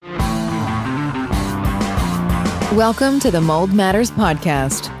Welcome to the Mold Matters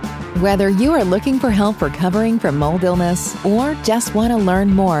podcast. Whether you are looking for help recovering from mold illness or just want to learn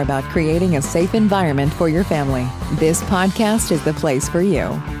more about creating a safe environment for your family, this podcast is the place for you.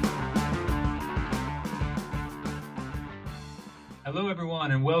 Hello,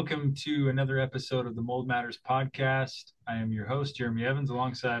 everyone, and welcome to another episode of the Mold Matters podcast. I am your host, Jeremy Evans,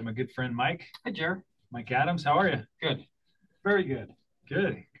 alongside my good friend, Mike. Hi, Jer. Mike Adams, how are you? Good. Very good.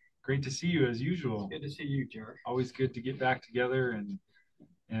 Good. Great to see you as usual. Good to see you, Jer. Always good to get back together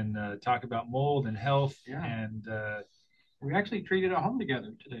and talk about mold and health. Yeah. And we actually treated at home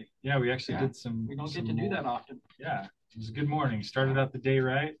together today. Yeah, we actually did some. We don't get to do that often. Yeah, it was a good morning. Started out the day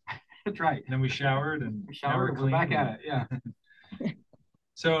right. That's right. And then we showered and we're back at it. Yeah.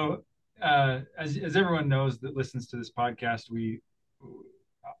 So, as everyone knows that listens to this podcast, we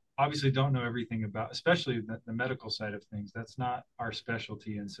obviously don't know everything about, especially the medical side of things. That's not our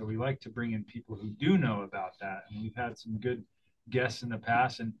specialty. And so we like to bring in people who do know about that. And we've had some good guests in the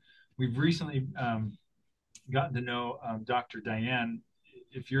past. And we've recently gotten to know Dr. Diane.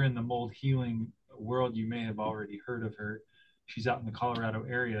 If you're in the mold healing world, you may have already heard of her. She's out in the Colorado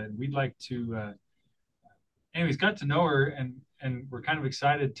area. And we'd like to, anyways, got to know her. And we're kind of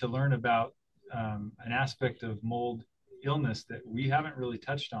excited to learn about an aspect of mold illness that we haven't really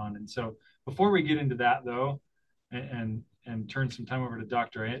touched on. And so before we get into that, though, and turn some time over to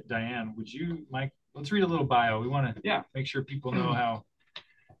Dr. Diane, would you, Mike, let's read a little bio. We want to make sure people know how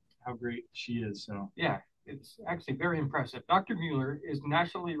great she is. So yeah, it's actually very impressive. Dr. Mueller is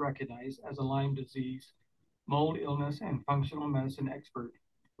nationally recognized as a Lyme disease, mold illness, and functional medicine expert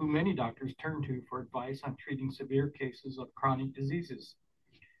who many doctors turn to for advice on treating severe cases of chronic diseases.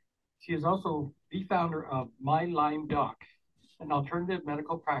 She is also the founder of My Lyme Doc, an alternative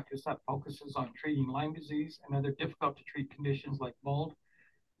medical practice that focuses on treating Lyme disease and other difficult to treat conditions like mold,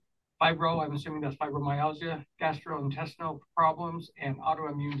 I'm assuming that's fibromyalgia, gastrointestinal problems, and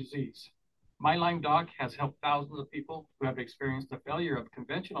autoimmune disease. My Lyme Doc has helped thousands of people who have experienced the failure of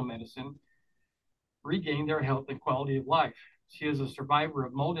conventional medicine regain their health and quality of life. She is a survivor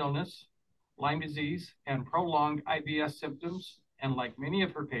of mold illness, Lyme disease, and prolonged IBS symptoms. And like many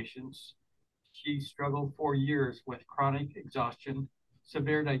of her patients, she struggled for years with chronic exhaustion,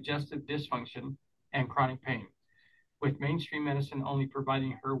 severe digestive dysfunction, and chronic pain, with mainstream medicine only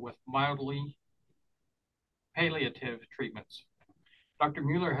providing her with mildly palliative treatments. Dr.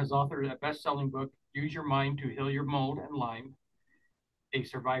 Mueller has authored a best-selling book, Use Your Mind to Heal Your Mold and Lyme, A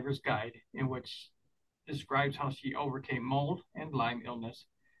Survivor's Guide, in which describes how she overcame mold and Lyme illness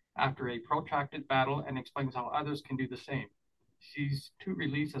after a protracted battle and explains how others can do the same. She's to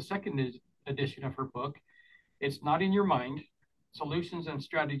release a second edition of her book, It's Not in Your Mind, Solutions and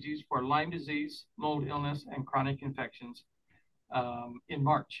Strategies for Lyme Disease, Mold Illness, and Chronic Infections, in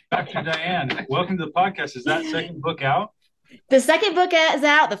March. Dr. Diane, welcome to the podcast. Is that second book out? The second book is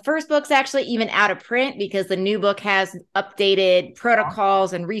out. The first book's actually even out of print because the new book has updated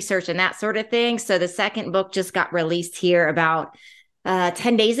protocols and research and that sort of thing. So the second book just got released here about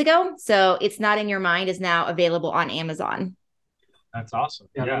 10 days ago. So It's Not in Your Mind is now available on Amazon. That's awesome.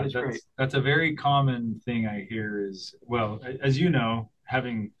 Yeah, that's a very common thing I hear is, well, as you know,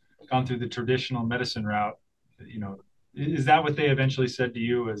 having gone through the traditional medicine route, is that what they eventually said to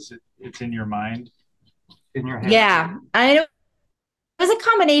you? Is it's in your mind? In your head? Yeah, I know. It was a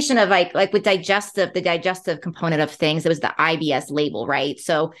combination of like with the digestive component of things. It was the IBS label, right?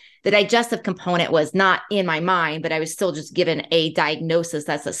 So the digestive component was not in my mind, but I was still just given a diagnosis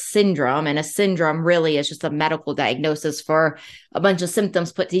that's a syndrome. And a syndrome really is just a medical diagnosis for a bunch of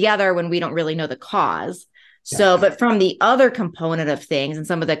symptoms put together when we don't really know the cause. So, but from the other component of things and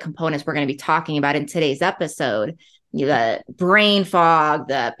some of the components we're going to be talking about in today's episode, the brain fog,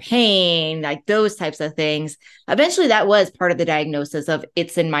 the pain, like those types of things. Eventually that was part of the diagnosis of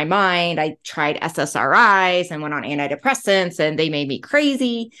it's in my mind. I tried SSRIs and went on antidepressants and they made me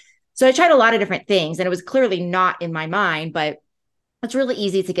crazy. So I tried a lot of different things and it was clearly not in my mind, but it's really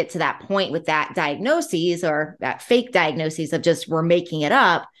easy to get to that point with that diagnosis or that fake diagnosis of just we're making it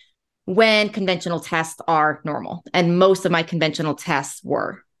up when conventional tests are normal. And most of my conventional tests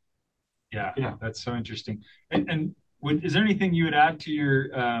were. Yeah, that's so interesting. And is there anything you would add to your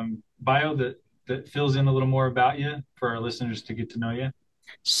bio that fills in a little more about you for our listeners to get to know you?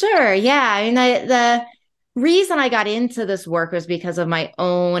 Sure. Yeah. I mean, the reason I got into this work was because of my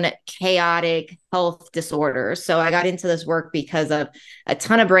own chaotic health disorders. So I got into this work because of a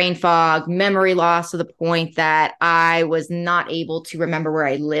ton of brain fog, memory loss to the point that I was not able to remember where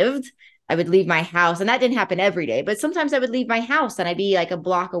I lived. I would leave my house, and that didn't happen every day, but sometimes I would leave my house and I'd be like a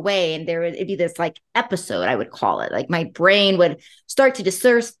block away and it'd be this like episode, I would call it. Like my brain would start to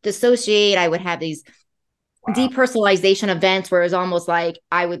dissociate. I would have these depersonalization events where it was almost like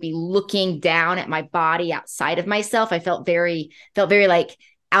I would be looking down at my body outside of myself. I felt very like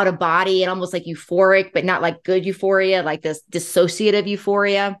out of body and almost like euphoric, but not like good euphoria, like this dissociative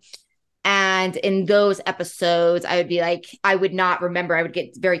euphoria. And in those episodes, I would be like, I would not remember. I would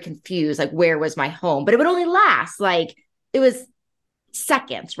get very confused, like where was my home? But it would only last like, it was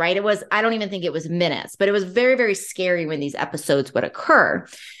seconds, right? I don't even think it was minutes, but it was very, very scary when these episodes would occur.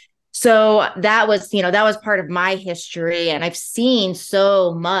 So that was part of my history. And I've seen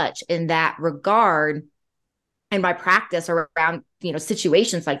so much in that regard in my practice around,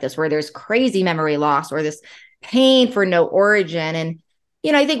 situations like this, where there's crazy memory loss or this pain for no origin. And,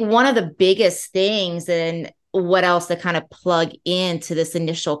 I think one of the biggest things, and what else to kind of plug into this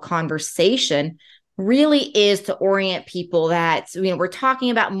initial conversation, really is to orient people that, we're talking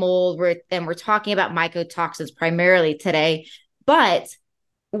about mold and we're talking about mycotoxins primarily today. But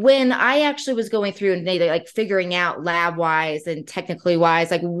when I actually was going through and like figuring out lab wise and technically wise,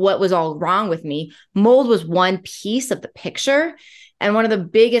 like what was all wrong with me, mold was one piece of the picture. And one of the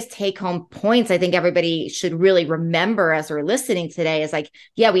biggest take home points I think everybody should really remember as we're listening today is like,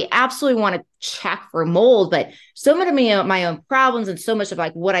 yeah, we absolutely want to check for mold, but so many of my own problems and so much of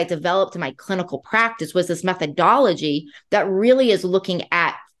like what I developed in my clinical practice was this methodology that really is looking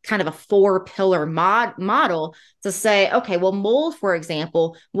at kind of a 4-pillar model to say, okay, well, mold, for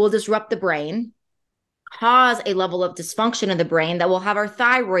example, will disrupt the brain, cause a level of dysfunction in the brain that will have our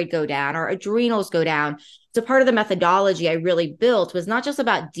thyroid go down, our adrenals go down. So part of the methodology I really built was not just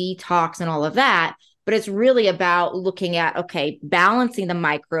about detox and all of that, but it's really about looking at, okay, balancing the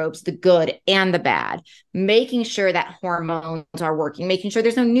microbes, the good and the bad, making sure that hormones are working, making sure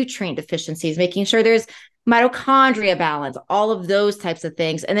there's no nutrient deficiencies, making sure there's mitochondria balance, all of those types of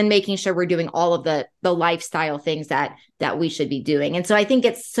things, and then making sure we're doing all of the lifestyle things that we should be doing. And so I think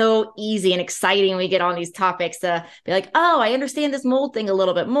it's so easy and exciting when we get on these topics to be like, oh, I understand this mold thing a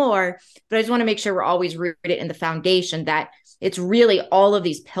little bit more, but I just want to make sure we're always rooted in the foundation that it's really all of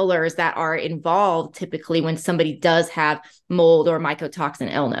these pillars that are involved typically when somebody does have mold or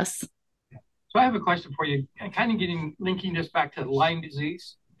mycotoxin illness. So I have a question for you, kind of linking this back to Lyme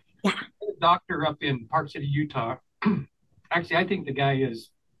disease. Yeah. A doctor up in Park City, Utah. Actually, I think the guy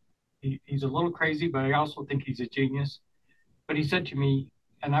he's a little crazy, but I also think he's a genius. But he said to me,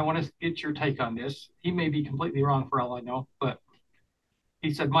 and I want to get your take on this. He may be completely wrong for all I know, but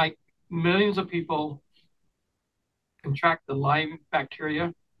he said, Mike, millions of people contract the Lyme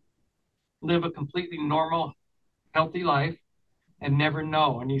bacteria, live a completely normal, healthy life, and never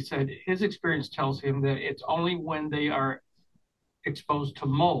know. And he said his experience tells him that it's only when they are exposed to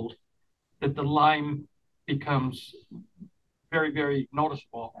mold that the Lyme becomes very, very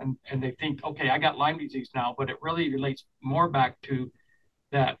noticeable. And they think, okay, I got Lyme disease now, but it really relates more back to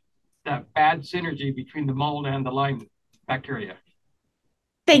that bad synergy between the mold and the Lyme bacteria.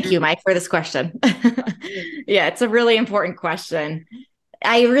 Thank you, Mike, for this question. Yeah, it's a really important question.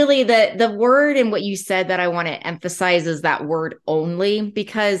 The word and what you said that I want to emphasize is that word only,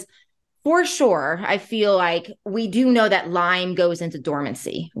 because for sure, I feel like we do know that Lyme goes into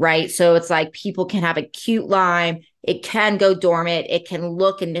dormancy, right? So it's like people can have acute Lyme. It can go dormant. It can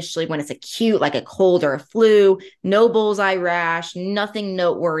look initially when it's acute, like a cold or a flu, no bullseye rash, nothing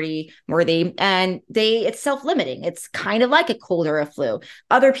noteworthy, and it's self-limiting. It's kind of like a cold or a flu.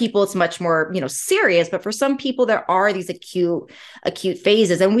 Other people, it's much more, serious. But for some people, there are these acute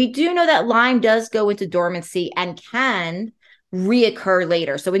phases, and we do know that Lyme does go into dormancy and can reoccur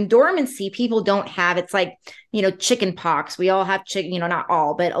later. So in dormancy, people don't have, it's like, chicken pox. We all have not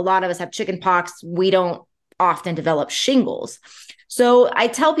all, but a lot of us have chicken pox. We don't often develop shingles. So I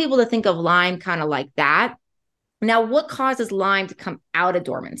tell people to think of Lyme kind of like that. Now, what causes Lyme to come out of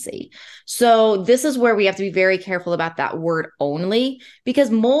dormancy? So this is where we have to be very careful about that word only, because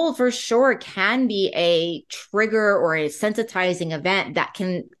mold for sure can be a trigger or a sensitizing event that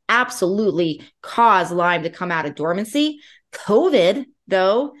can absolutely cause Lyme to come out of dormancy. COVID,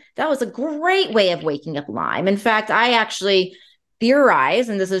 though, that was a great way of waking up Lyme. In fact, I actually theorize,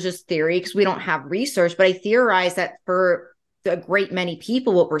 and this is just theory because we don't have research, but I theorize that for a great many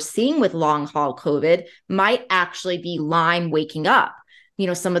people, what we're seeing with long haul COVID might actually be Lyme waking up.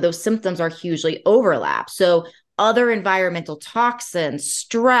 Some of those symptoms are hugely overlap. So other environmental toxins,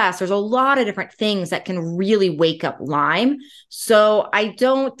 stress, there's a lot of different things that can really wake up Lyme. So I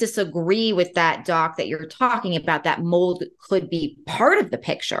don't disagree with that, doc, that you're talking about, that mold could be part of the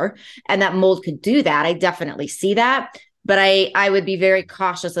picture and that mold could do that. I definitely see that. But I would be very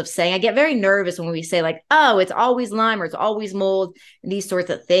cautious of saying, I get very nervous when we say like, oh, it's always Lyme or it's always mold, these sorts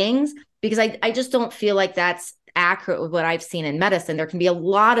of things, because I just don't feel like that's accurate with what I've seen in medicine. There can be a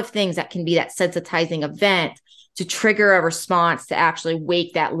lot of things that can be that sensitizing event to trigger a response to actually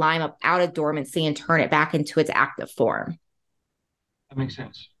wake that Lyme up out of dormancy and turn it back into its active form. That makes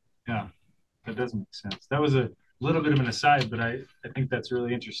sense. Yeah, that does make sense. That was a little bit of an aside, but I think that's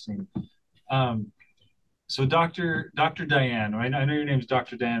really interesting. So Dr. Diane, I know your name is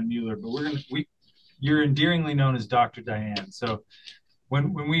Dr. Diane Mueller, but you're endearingly known as Dr. Diane. So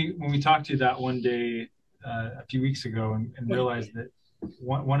when we talked to you that one day a few weeks ago and realized that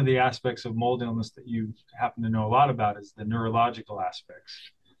one of the aspects of mold illness that you happen to know a lot about is the neurological aspects.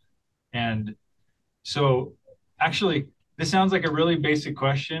 And so actually, this sounds like a really basic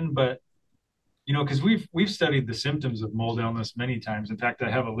question, but because we've studied the symptoms of mold illness many times. In fact, I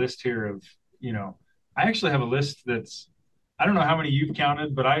have a list here of, I actually have a list that's, I don't know how many you've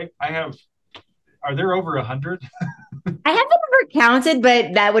counted, but I have, are there over 100? I haven't ever counted,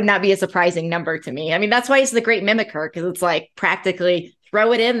 but that would not be a surprising number to me. I mean, that's why it's the great mimicker, because it's like practically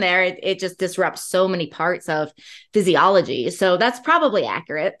throw it in there. It just disrupts so many parts of physiology. So that's probably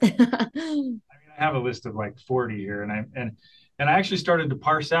accurate. I have a list of like 40 here, and I actually started to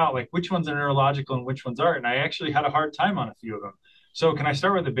parse out like which ones are neurological and which ones aren't. And I actually had a hard time on a few of them. So can I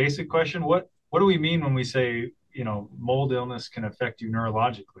start with the basic question? What do we mean when we say, mold illness can affect you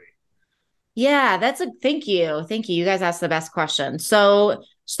neurologically? Yeah, thank you. Thank you. You guys asked the best question. So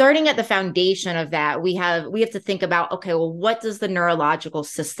starting at the foundation of that, we have to think about, okay, well, what does the neurological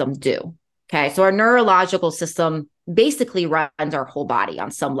system do? Okay. So our neurological system basically runs our whole body on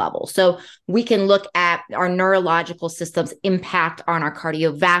some level. So we can look at our neurological system's impact on our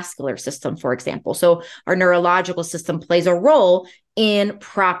cardiovascular system, for example. So our neurological system plays a role in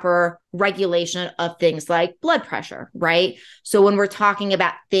proper regulation of things like blood pressure, right? So when we're talking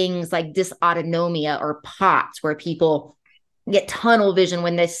about things like dysautonomia or POTS, where people get tunnel vision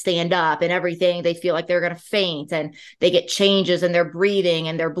when they stand up and everything, they feel like they're going to faint, and they get changes in their breathing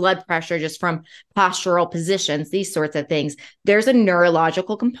and their blood pressure just from postural positions, these sorts of things. There's a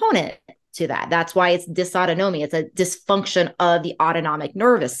neurological component to that. That's why it's dysautonomia. It's a dysfunction of the autonomic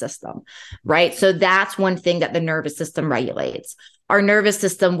nervous system, right? So that's one thing that the nervous system regulates. Our nervous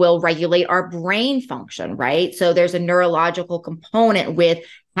system will regulate our brain function, right? So there's a neurological component with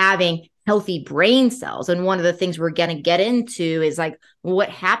having healthy brain cells. And one of the things we're going to get into is like what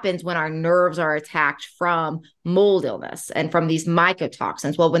happens when our nerves are attacked from mold illness and from these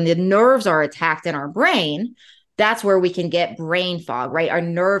mycotoxins. Well, when the nerves are attacked in our brain, that's where we can get brain fog, right? Our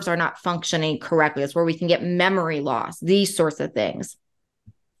nerves are not functioning correctly. That's where we can get memory loss, these sorts of things.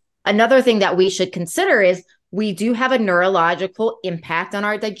 Another thing that we should consider is we do have a neurological impact on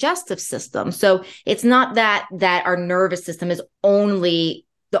our digestive system. So it's not that our nervous system is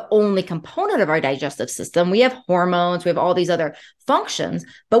the only component of our digestive system. We have hormones, we have all these other functions,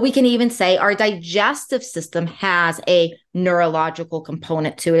 but we can even say our digestive system has a neurological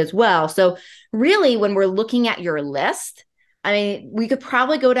component to it as well. So really, when we're looking at your list, I mean, we could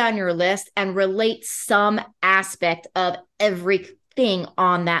probably go down your list and relate some aspect of everything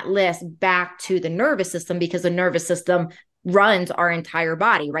on that list back to the nervous system, because the nervous system runs our entire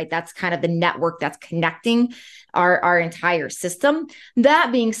body, right? That's kind of the network that's connecting our entire system.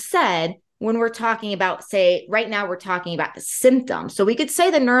 That being said, when we're talking about, say, right now we're talking about the symptoms. So we could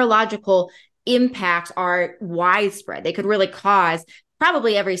say the neurological impacts are widespread. They could really cause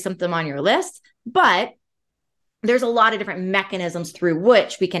probably every symptom on your list, but there's a lot of different mechanisms through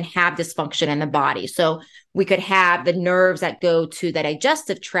which we can have dysfunction in the body. So we could have the nerves that go to the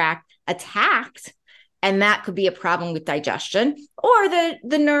digestive tract attacked, and that could be a problem with digestion, or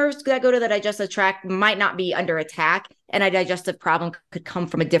the nerves that go to the digestive tract might not be under attack, and a digestive problem could come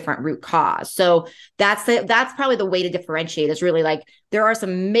from a different root cause. So that's probably the way to differentiate, is really like there are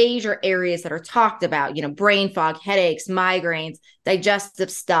some major areas that are talked about, brain fog, headaches, migraines,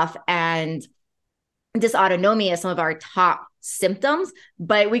 digestive stuff, and dysautonomia, some of our top symptoms,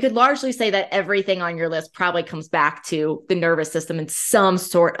 but we could largely say that everything on your list probably comes back to the nervous system in some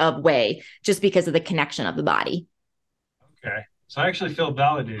sort of way, just because of the connection of the body. Okay. So I actually feel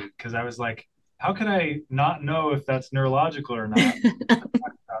validated, because I was like, how can I not know if that's neurological or not?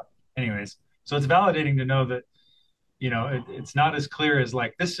 Anyways, so it's validating to know that, it's not as clear as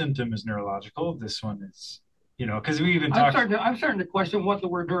like this symptom is neurological, this one is, because we even talked. I'm starting to question what the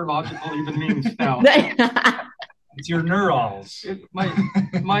word neurological even means now. It's your neurals.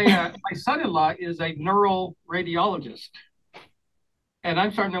 My son-in-law is a neural radiologist, and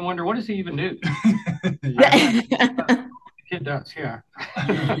I'm starting to wonder, what does he even do? The kid does, yeah. I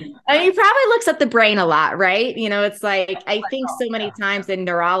mean, he probably looks at the brain a lot, right? It's like, I think so many times in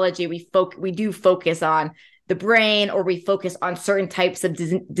neurology we do focus on the brain, or we focus on certain types of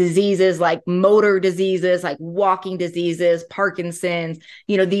diseases like motor diseases, like walking diseases, Parkinson's,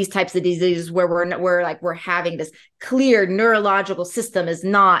 these types of diseases where we're having this clear neurological system is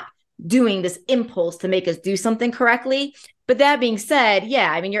not doing this impulse to make us do something correctly. But that being said, yeah,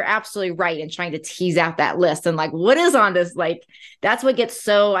 I mean, you're absolutely right in trying to tease out that list and like, what is on this? Like, that's what gets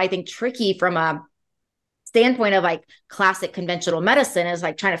so, I think, tricky from a standpoint of like classic conventional medicine, is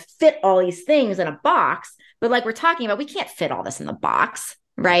like trying to fit all these things in a box. But like we're talking about, we can't fit all this in the box,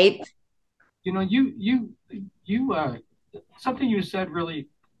 right? You something you said really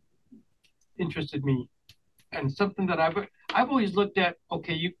interested me, and something that I've always looked at.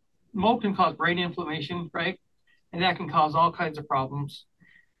 Okay, mold can cause brain inflammation, right? And that can cause all kinds of problems.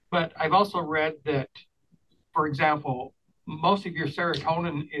 But I've also read that, for example, most of your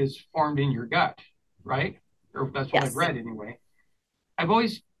serotonin is formed in your gut, right? Or that's what I've read anyway. I've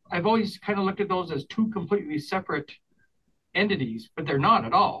always kind of looked at those as two completely separate entities, but they're not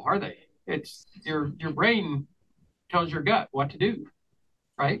at all, are they? It's your brain tells your gut what to do,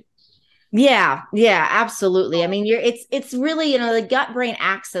 right? Yeah, absolutely. I mean, it's really, the gut brain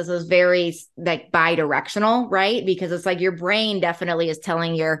axis is very like bi-directional, right? Because it's like your brain definitely is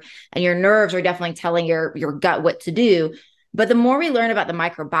telling and your nerves are definitely telling your gut what to do. But the more we learn about the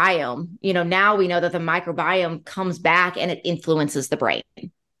microbiome, now we know that the microbiome comes back and it influences the brain.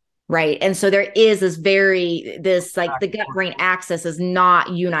 Right. And so there is the gut brain axis is not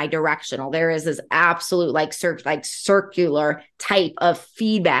unidirectional. There is this absolute circular type of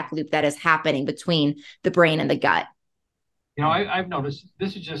feedback loop that is happening between the brain and the gut. I've noticed,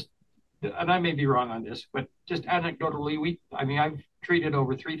 this is just, and I may be wrong on this, but just anecdotally, I've treated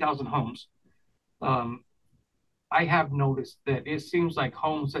over 3,000 homes. I have noticed that it seems like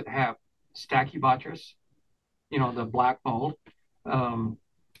homes that have Stachybotrys, the black mold,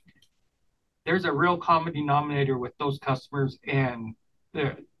 there's a real common denominator with those customers, and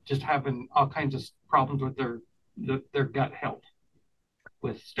they're just having all kinds of problems with their gut health.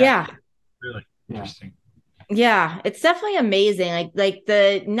 With Really interesting. Yeah, it's definitely amazing. Like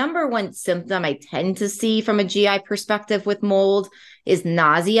the number one symptom I tend to see from a GI perspective with mold is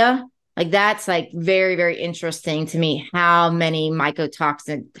nausea. Like that's like very, very interesting to me how many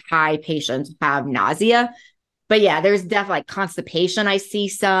mycotoxin high patients have nausea. But yeah, there's definitely like constipation. I see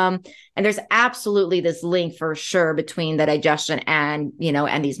some, and there's absolutely this link for sure between the digestion and,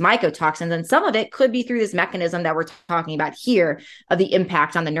 and these mycotoxins. And some of it could be through this mechanism that we're talking about here of the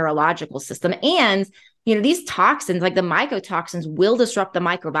impact on the neurological system. And, these toxins, like the mycotoxins, will disrupt the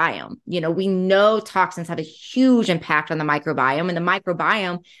microbiome. We know toxins have a huge impact on the microbiome, and the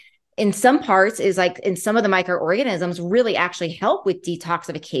microbiome in some parts is like in some of the microorganisms really actually help with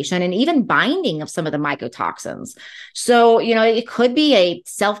detoxification and even binding of some of the mycotoxins. So, it could be a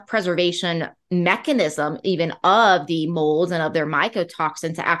self-preservation mechanism even of the molds and of their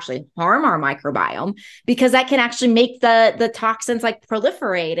mycotoxin to actually harm our microbiome, because that can actually make the toxins like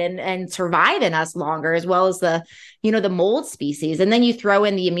proliferate and survive in us longer, as well as the mold species. And then you throw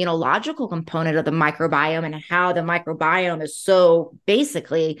in the immunological component of the microbiome and how the microbiome is so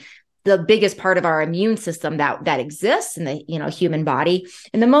basically the biggest part of our immune system that exists in the human body.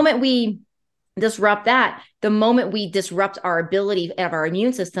 And the moment we disrupt that, the moment we disrupt our ability of our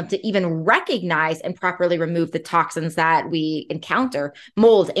immune system to even recognize and properly remove the toxins that we encounter,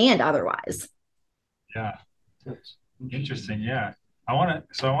 mold and otherwise. Yeah, that's interesting. Yeah, I want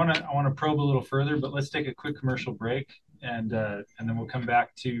to probe a little further, but let's take a quick commercial break, and then we'll come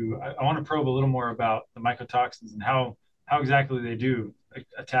back to. I want to probe a little more about the mycotoxins and how exactly they do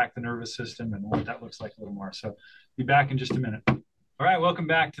attack the nervous system and what that looks like a little more. So, be back in just a minute. All right, welcome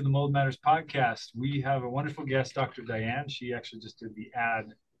back to the Mold Matters podcast. We have a wonderful guest, Dr. Diane. She actually just did the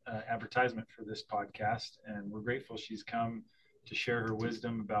advertisement for this podcast, and we're grateful she's come to share her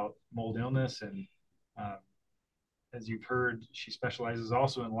wisdom about mold illness. And as you've heard, she specializes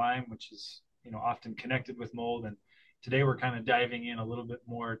also in Lyme, which is often connected with mold. And today we're kind of diving in a little bit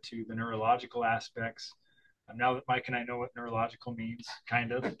more to the neurological aspects. Now that Mike and I know what neurological means,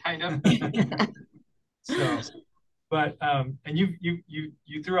 kind of. So. But and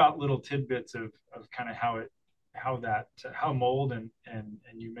you threw out little tidbits of kind of how mold and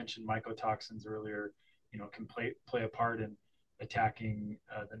you mentioned mycotoxins earlier, can play a part in attacking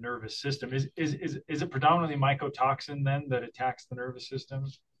the nervous system. Is it predominantly mycotoxin then that attacks the nervous system,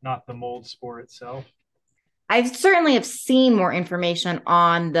 not the mold spore itself? I certainly have seen more information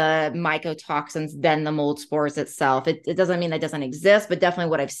on the mycotoxins than the mold spores itself. It doesn't mean that doesn't exist, but definitely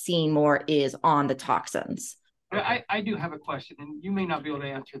what I've seen more is on the toxins. I do have a question, and you may not be able to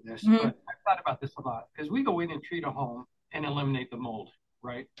answer this, but I've thought about this a lot, because we go in and treat a home and eliminate the mold,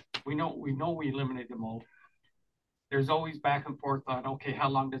 right? We know we eliminate the mold. there's always back and forth on, okay, how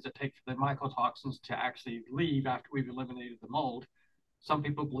long does it take for the mycotoxins to actually leave after we've eliminated the mold? Some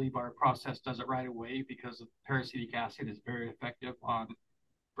people believe our process does it right away because the peracetic acid is very effective on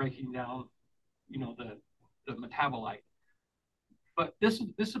breaking down, the metabolite. But this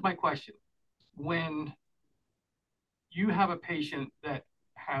is my question. When you have a patient that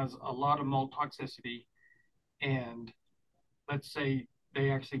has a lot of mold toxicity, and let's say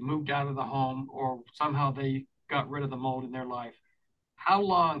they actually moved out of the home or somehow they got rid of the mold in their life, how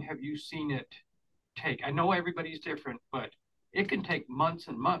long have you seen it take? I know everybody's different, but it can take months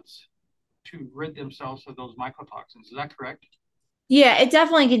and months to rid themselves of those mycotoxins. Is that correct? Yeah, it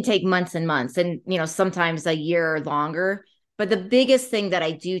definitely can take months and months and, sometimes a year or longer. But the biggest thing that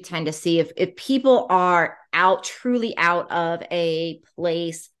I do tend to see if people are truly out of a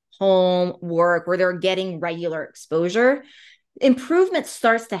place, home, work, where they're getting regular exposure, improvement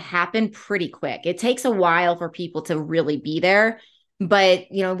starts to happen pretty quick. It takes a while for people to really be there. But,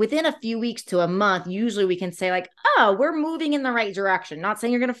 within a few weeks to a month, usually we can say like, oh, we're moving in the right direction. Not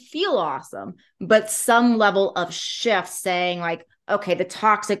saying you're going to feel awesome, but some level of shift saying like, okay, the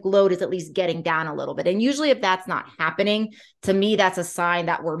toxic load is at least getting down a little bit. And usually if that's not happening, to me, that's a sign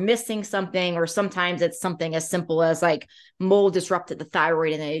that we're missing something, or sometimes it's something as simple as like mold disrupted the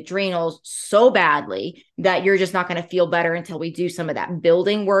thyroid and the adrenals so badly that you're just not going to feel better until we do some of that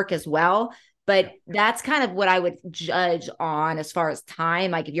building work as well. But that's kind of what I would judge on as far as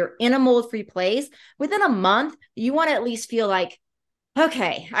time. Like if you're in a mold-free place, within a month, you want to at least feel like,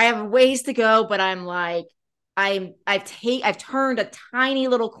 okay, I have ways to go, but I'm like, I've turned a tiny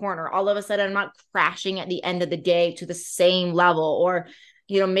little corner. All of a sudden, I'm not crashing at the end of the day to the same level. Or,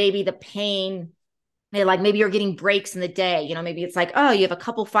 maybe the pain, like maybe you're getting breaks in the day. Maybe it's like, oh, you have a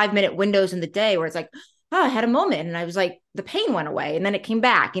couple 5-minute windows in the day where it's like, oh, I had a moment and I was like, the pain went away and then it came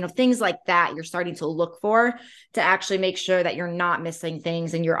back. Things like that you're starting to look for to actually make sure that you're not missing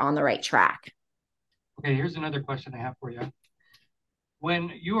things and you're on the right track. Okay, here's another question I have for you.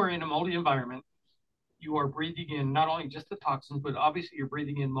 When you are in a moldy environment, you are breathing in not only just the toxins, but obviously you're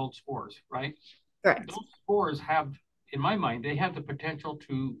breathing in mold spores, right? Correct. Those spores have, in my mind, they have the potential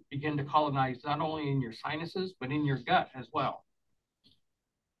to begin to colonize not only in your sinuses, but in your gut as well.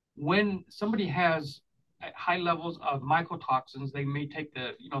 When somebody has high levels of mycotoxins, they may take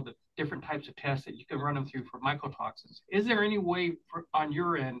the different types of tests that you can run them through for mycotoxins. Is there any way on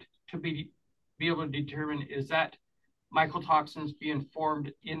your end to be able to determine, is that mycotoxins being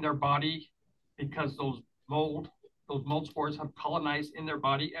formed in their body because those mold spores have colonized in their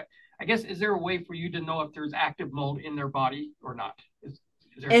body? I guess, is there a way for you to know if there's active mold in their body or not?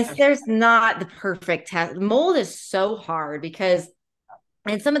 There's not the perfect test. Mold is so hard because,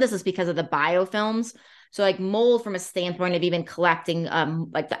 and some of this is because of the biofilms. So like mold from a standpoint of even collecting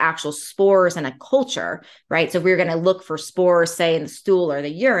like the actual spores in a culture, right? So if we're going to look for spores, say in the stool or the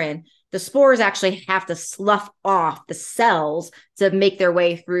urine, the spores actually have to slough off the cells to make their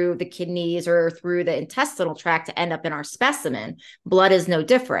way through the kidneys or through the intestinal tract to end up in our specimen. Blood is no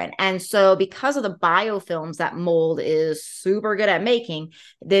different. And so because of the biofilms that mold is super good at making,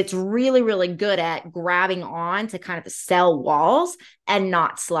 it's really, really good at grabbing on to kind of the cell walls and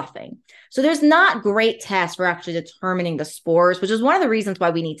not sloughing. So there's not great tests for actually determining the spores, which is one of the reasons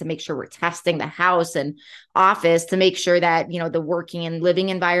why we need to make sure we're testing the house and office to make sure that, the working and living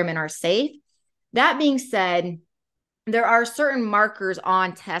environment are safe. That being said, there are certain markers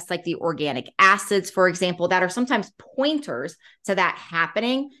on tests like the organic acids, for example, that are sometimes pointers to that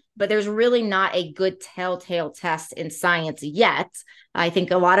happening, but there's really not a good telltale test in science yet. I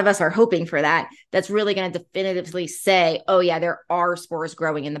think a lot of us are hoping for that. That's really going to definitively say, oh yeah, there are spores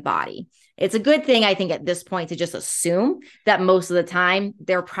growing in the body. It's a good thing, I think, at this point to just assume that most of the time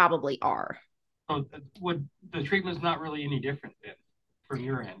there probably are. So would the treatment's not really any different then from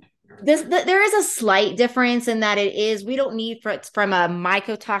your end? There is a slight difference in that we don't need from a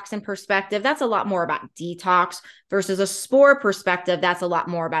mycotoxin perspective. That's a lot more about detox versus a spore perspective. That's a lot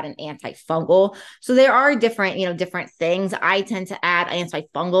more about an antifungal. So there are different things. I tend to add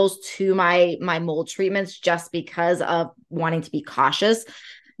antifungals to my mold treatments just because of wanting to be cautious.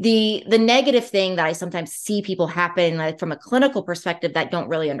 The negative thing that I sometimes see people happen, like from a clinical perspective, that don't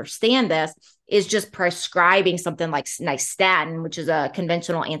really understand this, is just prescribing something like nystatin, which is a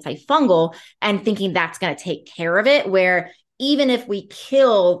conventional antifungal, and thinking that's going to take care of it. Where even if we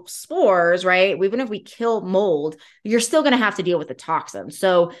kill spores, right, even if we kill mold, you're still going to have to deal with the toxins.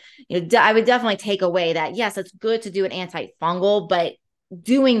 So I would definitely take away that, yes, it's good to do an antifungal, but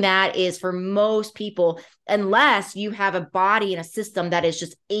doing that is for most people, unless you have a body and a system that is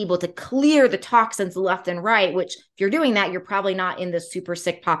just able to clear the toxins left and right, which if you're doing that, you're probably not in the super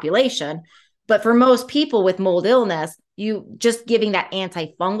sick population. But for most people with mold illness, you just giving that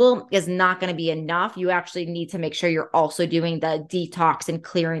antifungal is not going to be enough. You actually need to make sure you're also doing the detox and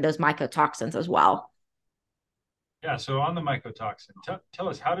clearing those mycotoxins as well. Yeah. So on the mycotoxin, tell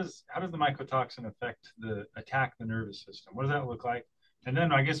us, how does the mycotoxin attack the nervous system? What does that look like? And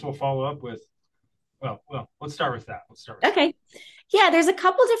then I guess we'll follow up with, well, let's start with that. Okay. Yeah, there's a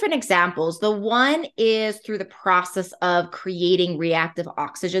couple different examples. The one is through the process of creating reactive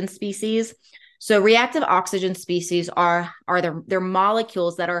oxygen species. So reactive oxygen species they're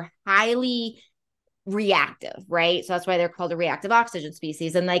molecules that are highly reactive, right? So that's why they're called a reactive oxygen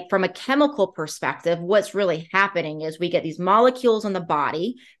species. And like from a chemical perspective, what's really happening is we get these molecules in the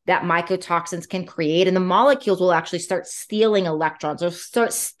body that mycotoxins can create, and the molecules will actually start stealing electrons or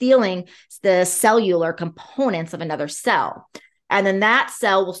start stealing the cellular components of another cell. And then that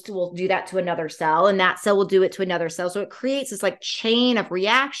cell will do that to another cell, and that cell will do it to another cell. So it creates this like chain of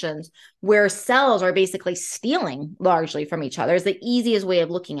reactions where cells are basically stealing largely from each other is the easiest way of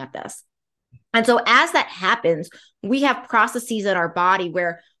looking at this. And so as that happens, we have processes in our body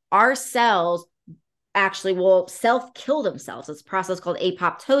where our cells actually will self-kill themselves. It's a process called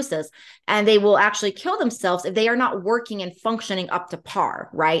apoptosis, and they will actually kill themselves if they are not working and functioning up to par,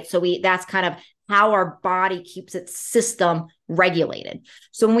 right? So that's kind of how our body keeps its system regulated.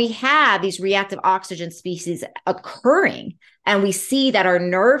 So when we have these reactive oxygen species occurring, and we see that our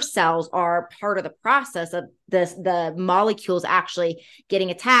nerve cells are part of the process of the molecules actually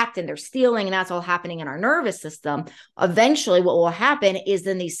getting attacked and they're stealing, and that's all happening in our nervous system. Eventually, what will happen is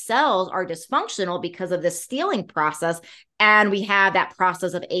then these cells are dysfunctional because of this stealing process. And we have that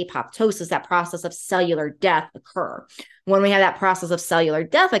process of apoptosis, that process of cellular death occur. When we have that process of cellular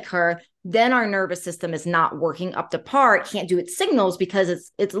death occur, then our nervous system is not working up to par. It can't do its signals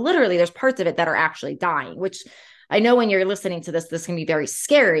because it's literally, there's parts of it that are actually dying, which I know when you're listening to this can be very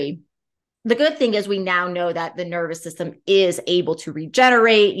scary. The good thing is we now know that the nervous system is able to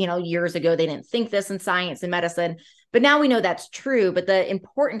regenerate. Years ago, they didn't think this in science and medicine, but now we know that's true. But the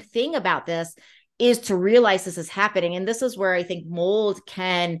important thing about this is to realize this is happening. And this is where I think mold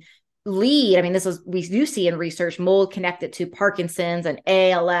can lead. I mean, we do see in research mold connected to Parkinson's and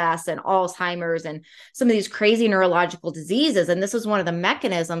ALS and Alzheimer's and some of these crazy neurological diseases. And this is one of the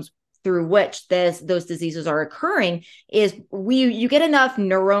mechanisms through which those diseases are occurring is you get enough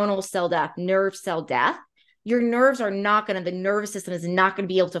neuronal cell death, nerve cell death. Your nerves are not going to, the nervous system is not going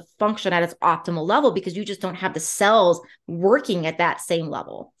to be able to function at its optimal level because you just don't have the cells working at that same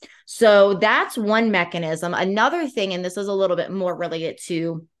level. So that's one mechanism. Another thing, and this is a little bit more related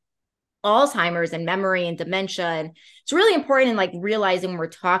to Alzheimer's and memory and dementia. And it's really important in like realizing when we're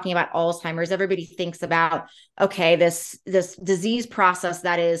talking about Alzheimer's, everybody thinks about, okay, this disease process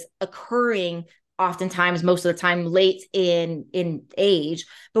that is occurring oftentimes, most of the time, late in age.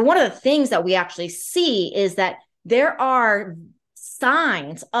 But one of the things that we actually see is that there are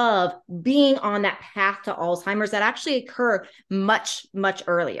signs of being on that path to Alzheimer's that actually occur much, much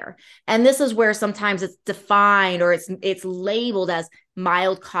earlier. And this is where sometimes it's defined or it's labeled as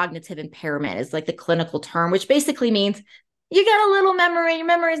mild cognitive impairment is like the clinical term, which basically means you got a little memory, your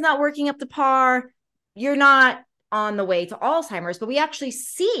memory is not working up to par, you're not on the way to Alzheimer's. But we actually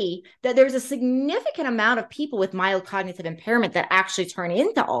see that there's a significant amount of people with mild cognitive impairment that actually turn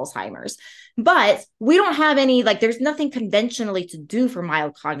into Alzheimer's. But we don't have any, there's nothing conventionally to do for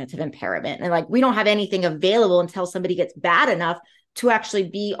mild cognitive impairment. And we don't have anything available until somebody gets bad enough to actually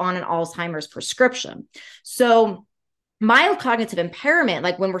be on an Alzheimer's prescription. So mild cognitive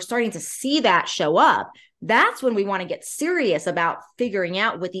impairment, when we're starting to see that show up, that's when we want to get serious about figuring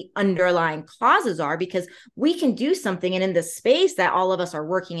out what the underlying causes are, because we can do something. And in the space that all of us are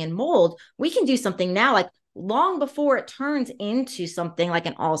working in mold, we can do something now, long before it turns into something like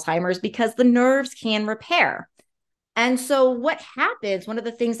an Alzheimer's, because the nerves can repair. And so what happens, one of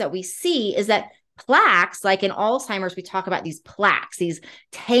the things that we see is that plaques, like in Alzheimer's, we talk about these plaques, these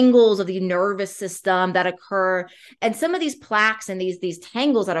tangles of the nervous system that occur. And some of these plaques and these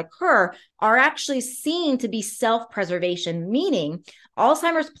tangles that occur are actually seen to be self-preservation, meaning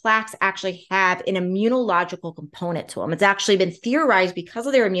Alzheimer's plaques actually have an immunological component to them. It's actually been theorized because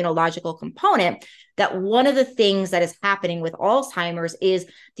of their immunological component that one of the things that is happening with Alzheimer's is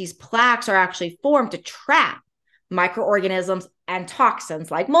these plaques are actually formed to trap microorganisms and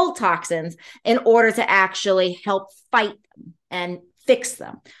toxins like mold toxins in order to actually help fight them and fix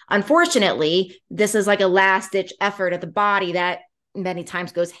them. Unfortunately, this is like a last-ditch effort of the body that many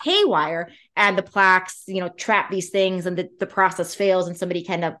times goes haywire, and the plaques, trap these things, and the process fails, and somebody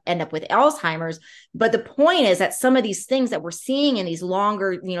can end up with Alzheimer's. But the point is that some of these things that we're seeing in these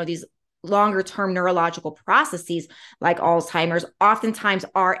longer, these longer term neurological processes like Alzheimer's oftentimes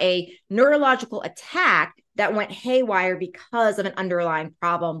are a neurological attack that went haywire because of an underlying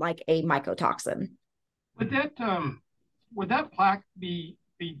problem like a mycotoxin. Would that plaque be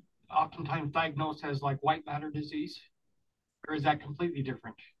oftentimes diagnosed as like white matter disease, or is that completely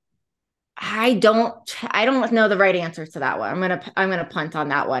different? I don't know the right answer to that one. I'm gonna punt on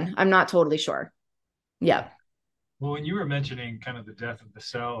that one. I'm not totally sure. Yeah. Well, when you were mentioning kind of the death of the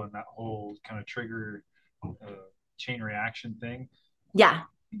cell and that whole kind of trigger chain reaction thing, yeah,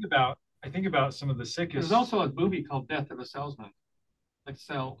 I think about some of the sickest. There's also a movie called Death of a Salesman, like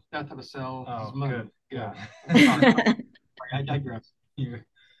Death of a Cell. Oh, good. Yeah. Sorry, I digress.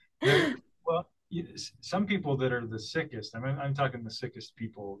 Well, some people that are the sickest. I mean, I'm talking the sickest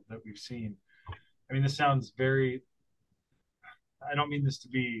people that we've seen. I mean, this sounds very. I don't mean this to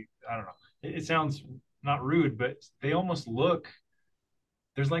be. I don't know. It sounds not rude, but they almost look.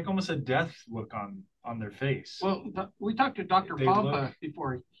 There's like almost a death look on their face. Well, we talked to Dr. Pompa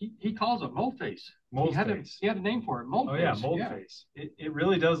before. He calls it mold face. Mold face. He had a name for it. Mold face. Oh yeah, mold face. It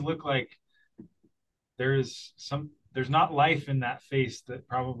really does look like there's not life in that face that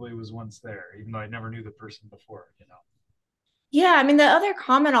probably was once there, even though I never knew the person before, you know. Yeah, I mean, the other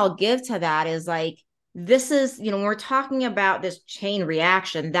comment I'll give to that is like, this is, when we're talking about this chain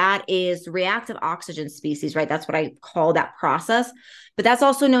reaction, that is reactive oxygen species, right? That's what I call that process. But that's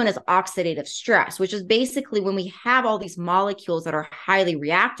also known as oxidative stress, which is basically when we have all these molecules that are highly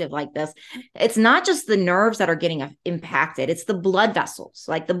reactive like this, it's not just the nerves that are getting impacted, it's the blood vessels.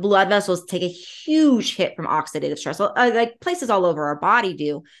 Like the blood vessels take a huge hit from oxidative stress, like places all over our body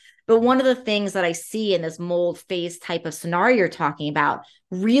do. But one of the things that I see in this mold face type of scenario you're talking about,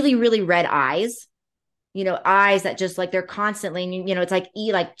 really, really red eyes, eyes that just like they're constantly, it's like,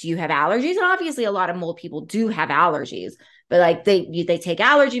 do you have allergies? And obviously a lot of mold people do have allergies, but like they take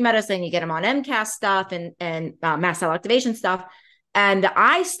allergy medicine, you get them on MCAS stuff and mast cell activation stuff. And the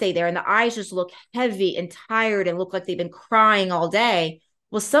eyes stay there and the eyes just look heavy and tired and look like they've been crying all day.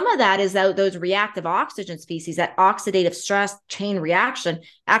 Well, some of that is those reactive oxygen species, that oxidative stress chain reaction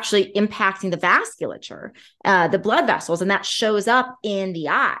actually impacting the vasculature, the blood vessels, and that shows up in the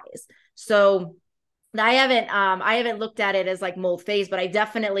eyes. So I haven't looked at it as like mold phase, but I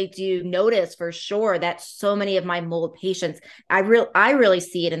definitely do notice for sure that so many of my mold patients, I really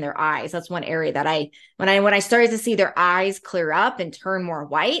see it in their eyes. That's one area that when I started to see their eyes clear up and turn more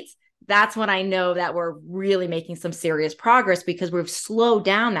white, that's when I know that we're really making some serious progress because we've slowed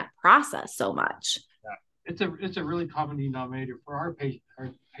down that process so much. Yeah. It's a really common denominator for our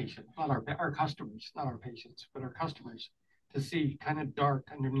patient, not our customers, not our patients, but our customers, to see kind of dark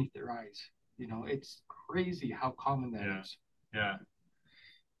underneath their eyes. It's crazy how common that is.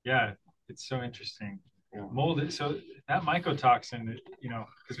 Yeah. It's so interesting. Yeah. Mold. So that mycotoxin,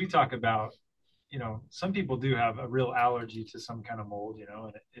 because we talk about, some people do have a real allergy to some kind of mold,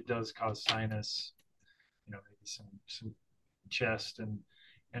 and it does cause sinus, maybe some chest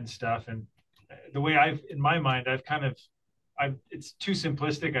and stuff. And the way in my mind, it's too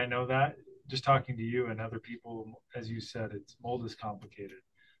simplistic. I know that just talking to you and other people, as you said, mold is complicated.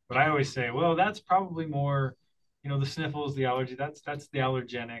 But I always say, well, that's probably more, the sniffles, the allergy, that's the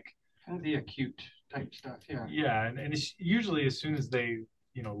allergenic. Kind of the acute type stuff, yeah. Yeah, and it's usually as soon as they,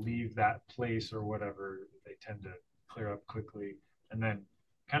 leave that place or whatever, they tend to clear up quickly. And then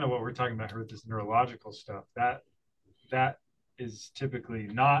kind of what we're talking about here with this neurological stuff, that is typically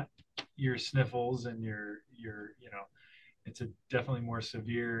not your sniffles and your it's definitely more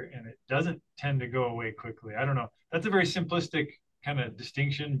severe and it doesn't tend to go away quickly. I don't know. That's a very simplistic kind of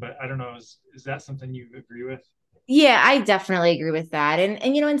distinction, but I don't know, is that something you agree with? Yeah, I definitely agree with that. And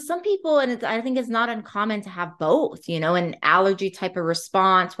in some people, and I think it's not uncommon to have both, an allergy type of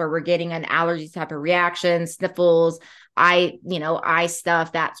response where we're getting an allergy type of reaction, sniffles, eye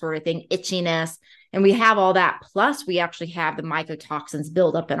stuff, that sort of thing, itchiness. And we have all that. Plus we actually have the mycotoxins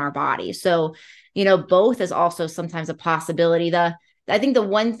build up in our body. So, both is also sometimes a possibility. I think the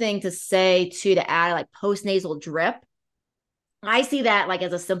one thing to say too, to add like postnasal drip, I see that like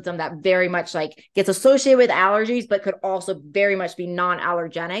as a symptom that very much like gets associated with allergies, but could also very much be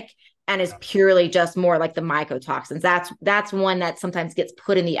non-allergenic and is purely just more like the mycotoxins. That's one that sometimes gets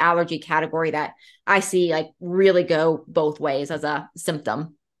put in the allergy category that I see like really go both ways as a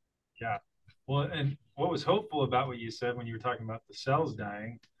symptom. Yeah. Well, and what was hopeful about what you said when you were talking about the cells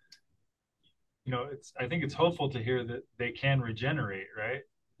dying, I think it's hopeful to hear that they can regenerate, right?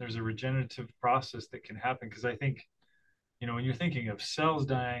 There's a regenerative process that can happen because I think, when you're thinking of cells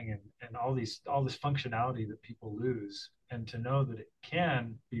dying and all this functionality that people lose, and to know that it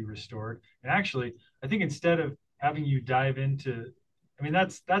can be restored. And actually, I think instead of having you dive into I mean,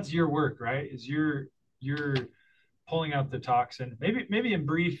 that's your work, right? Is you're pulling out the toxin. Maybe in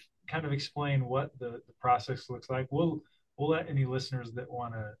brief, kind of explain what the process looks like. We'll let any listeners that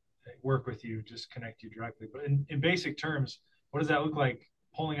want to work with you just connect you directly. But in basic terms, what does that look like?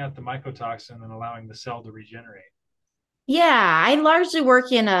 Pulling out the mycotoxin and allowing the cell to regenerate. Yeah, I largely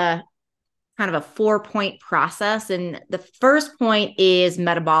work in a kind of a 4-point process. And the first point is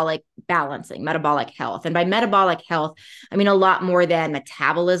metabolic balancing, metabolic health. And by metabolic health, I mean a lot more than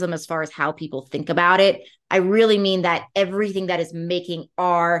metabolism as far as how people think about it. I really mean that everything that is making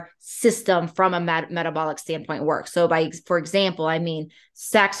our system from a metabolic standpoint work. So for example, I mean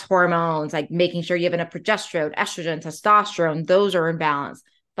sex hormones, like making sure you have enough progesterone, estrogen, testosterone, those are in balance,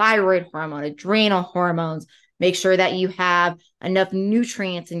 thyroid hormone, adrenal hormones, make sure that you have enough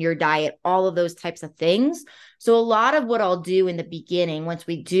nutrients in your diet, all of those types of things. So a lot of what I'll do in the beginning, once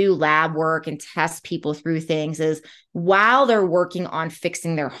we do lab work and test people through things, is while they're working on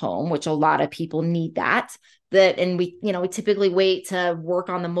fixing their home, which a lot of people need and we typically wait to work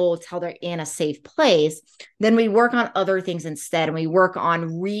on the mold till they're in a safe place. Then we work on other things instead. And we work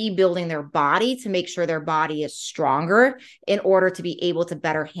on rebuilding their body to make sure their body is stronger in order to be able to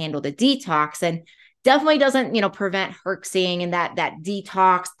better handle the detox. And definitely doesn't, prevent herxing and that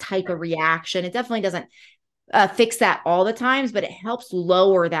detox type of reaction. It definitely doesn't fix that all the times, but it helps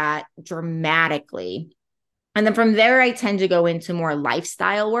lower that dramatically. And then from there, I tend to go into more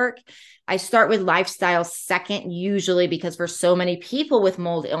lifestyle work. I start with lifestyle second, usually because for so many people with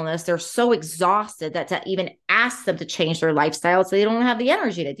mold illness, they're so exhausted that to even ask them to change their lifestyle, so they don't have the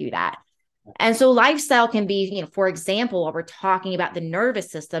energy to do that. And so lifestyle can be, for example, while we're talking about the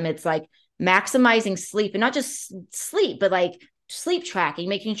nervous system, it's like maximizing sleep, and not just sleep, but like sleep tracking,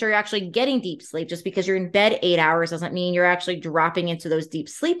 making sure you're actually getting deep sleep. Just because you're in bed 8 hours doesn't mean you're actually dropping into those deep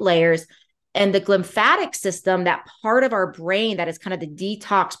sleep layers. And the lymphatic system, that part of our brain that is kind of the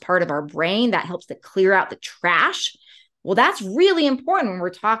detox part of our brain that helps to clear out the trash. Well, that's really important when we're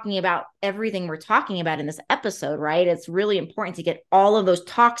talking about everything we're talking about in this episode, right? It's really important to get all of those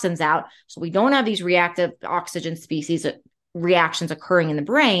toxins out so we don't have these reactive oxygen species reactions occurring in the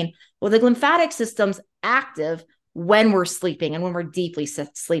brain. Well, the lymphatic system's active when we're sleeping and when we're deeply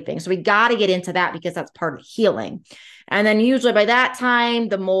sleeping. So we got to get into that because that's part of healing. And then usually by that time,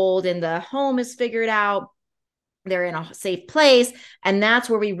 the mold in the home is figured out. They're in a safe place. And that's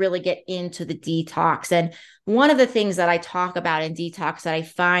where we really get into the detox. And one of the things that I talk about in detox that I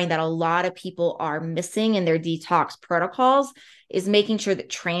find that a lot of people are missing in their detox protocols is making sure that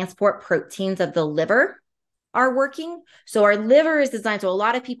transport proteins of the liver are working. So our liver is designed, so a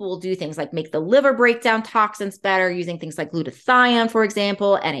lot of people will do things like make the liver break down toxins better using things like glutathione, for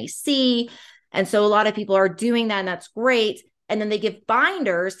example, NAC. And so a lot of people are doing that, and that's great. And then they give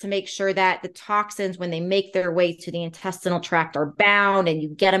binders to make sure that the toxins, when they make their way to the intestinal tract, are bound and you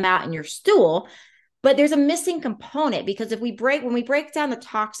get them out in your stool. But there's a missing component, because when we break down the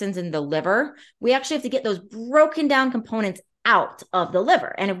toxins in the liver, we actually have to get those broken down components out of the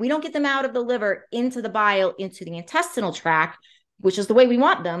liver. And if we don't get them out of the liver into the bile, into the intestinal tract, which is the way we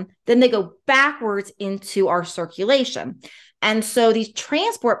want them, then they go backwards into our circulation. And so these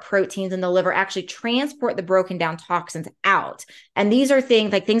transport proteins in the liver actually transport the broken down toxins out. And these are things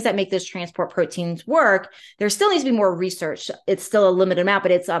that make those transport proteins work. There still needs to be more research. It's still a limited amount,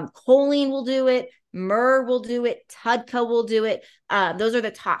 but it's choline will do it. Myrrh will do it. TUDCA will do it. Those are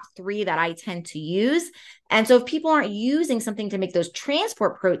the top 3 that I tend to use. And so if people aren't using something to make those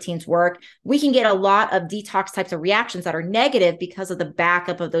transport proteins work, we can get a lot of detox types of reactions that are negative because of the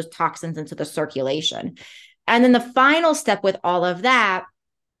backup of those toxins into the circulation. And then the final step with all of that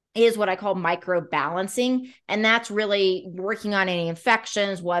is what I call micro-balancing. And that's really working on any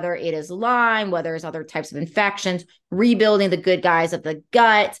infections, whether it is Lyme, whether it's other types of infections, rebuilding the good guys of the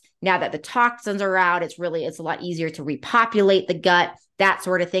gut. Now that the toxins are out, it's a lot easier to repopulate the gut, that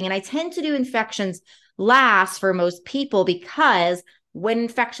sort of thing. And I tend to do infections last for most people because when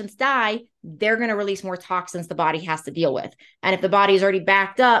infections die, they're going to release more toxins the body has to deal with. And if the body is already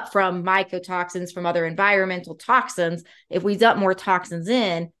backed up from mycotoxins, from other environmental toxins, if we dump more toxins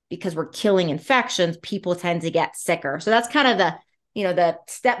in because we're killing infections, people tend to get sicker. So that's kind of the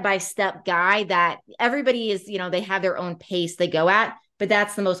step-by-step guide that everybody is, they have their own pace they go at, but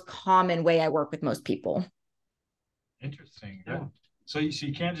that's the most common way I work with most people. Interesting. Yeah. So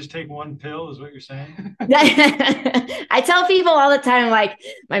you can't just take one pill, is what you're saying? I tell people all the time, like,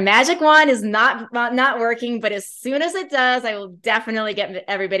 my magic wand is not working, but as soon as it does, I will definitely get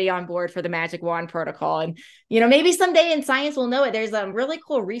everybody on board for the magic wand protocol. And, maybe someday in science we'll know it. There's really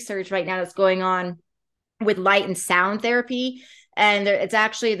cool research right now that's going on with light and sound therapy. And it's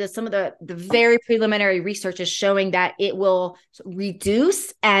actually some of the very preliminary research is showing that it will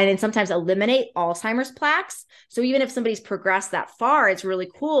reduce and sometimes eliminate Alzheimer's plaques. So even if somebody's progressed that far, it's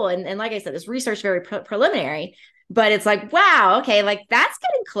really cool. And like I said, this research is very preliminary, but it's like, wow, okay, like that's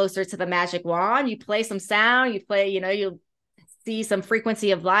getting closer to the magic wand. You play some sound, you see some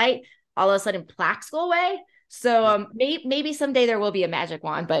frequency of light, all of a sudden plaques go away. So maybe someday there will be a magic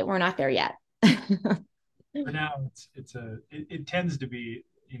wand, but we're not there yet. For now, it tends to be,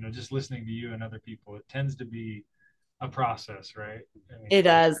 just listening to you and other people, it tends to be a process, right? I mean, it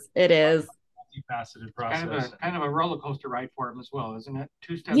is. Multifaceted process. Kind of a roller coaster ride for them as well, isn't it?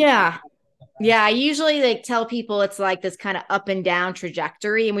 2 steps. Yeah. Yeah. I usually tell people it's like this kind of up and down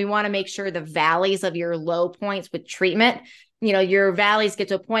trajectory. And we want to make sure the valleys of your low points with treatment, your valleys get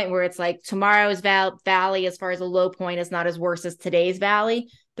to a point where it's like tomorrow's valley, as far as a low point, is not as worse as today's valley.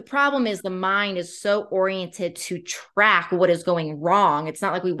 The problem is the mind is so oriented to track what is going wrong. It's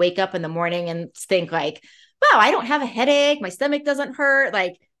not like we wake up in the morning and think like, wow, I don't have a headache. My stomach doesn't hurt.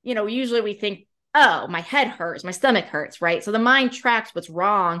 Like, usually we think, oh, my head hurts, my stomach hurts, right? So the mind tracks what's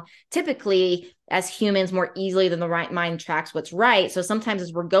wrong, typically as humans more easily than the right mind tracks what's right. So sometimes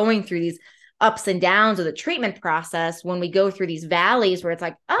as we're going through these ups and downs of the treatment process, when we go through these valleys where it's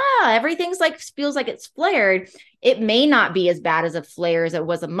like, everything's like, feels like it's flared, it may not be as bad as a flare as it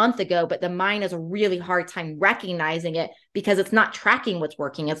was a month ago, but the mind has a really hard time recognizing it because it's not tracking what's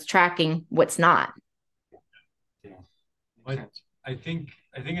working, it's tracking what's not. Yeah. Well, I think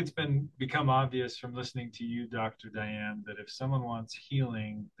it's become obvious from listening to you, Dr. Diane, that if someone wants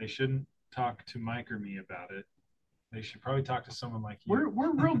healing, they shouldn't talk to Mike or me about it. They should probably talk to someone like you.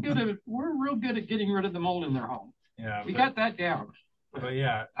 We're real good at getting rid of the mold in their home. Yeah, we got that down. But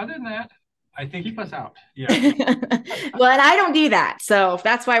yeah, other than that, I think keep us out. Yeah. Well, and I don't do that, so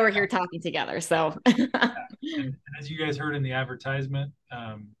that's why we're here talking together. So, and as you guys heard in the advertisement,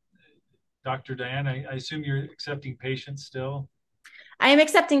 Dr. Diane, I assume you're accepting patients still. I am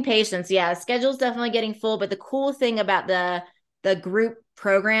accepting patients. Yeah, schedule's definitely getting full, but the cool thing about the group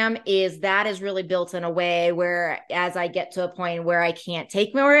program is that is really built in a way where as I get to a point where I can't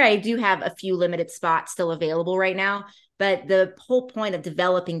take more, I do have a few limited spots still available right now. But the whole point of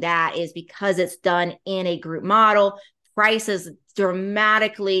developing that is because it's done in a group model, price is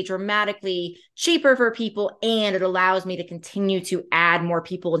dramatically cheaper for people. And it allows me to continue to add more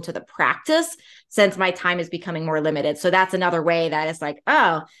people into the practice since my time is becoming more limited. So that's another way that it's like,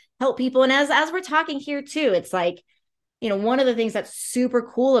 help people. And as we're talking here too, it's like, one of the things that's super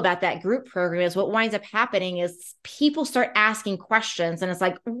cool about that group program is what winds up happening is people start asking questions and it's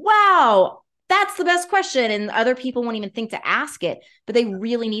like, wow, that's the best question. And other people won't even think to ask it, but they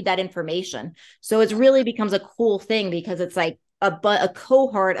really need that information. So it really becomes a cool thing because it's like a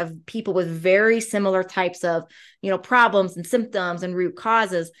cohort of people with very similar types of, problems and symptoms and root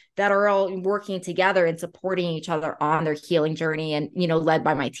causes that are all working together and supporting each other on their healing journey and, led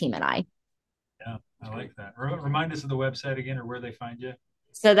by my team and I. Yeah. I like that. Remind us of the website again or where they find you.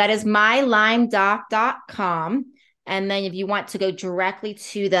 So that is mylymedoc.com. And then if you want to go directly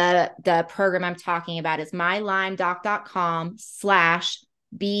to the program I'm talking about, is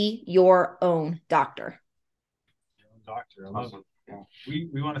mylymedoc.com/be your own doctor. Doctor. I love it. Yeah.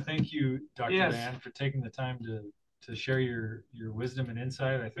 We want to thank you, Dr. Diane, for taking the time to share your wisdom and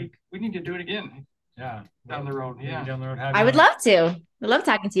insight. I think we need to do it again. Yeah. Down the road. Yeah. Down the road. I would love to. I love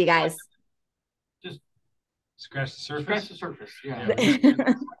talking to you guys. Just scratch the surface. Scratch the surface. Yeah.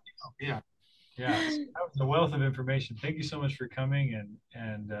 Yeah. Yeah. So that was a wealth of information. Thank you so much for coming,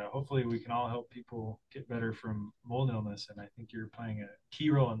 and hopefully we can all help people get better from mold illness. And I think you're playing a key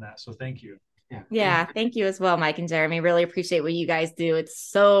role in that. So thank you. Yeah. Thank you as well, Mike and Jeremy. Really appreciate what you guys do. It's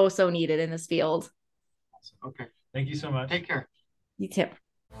so needed in this field. Awesome. Okay. Thank you so much. Take care. You too.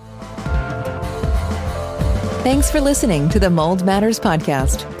 Thanks for listening to the Mold Matters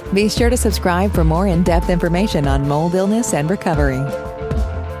podcast. Be sure to subscribe for more in-depth information on mold illness and recovery.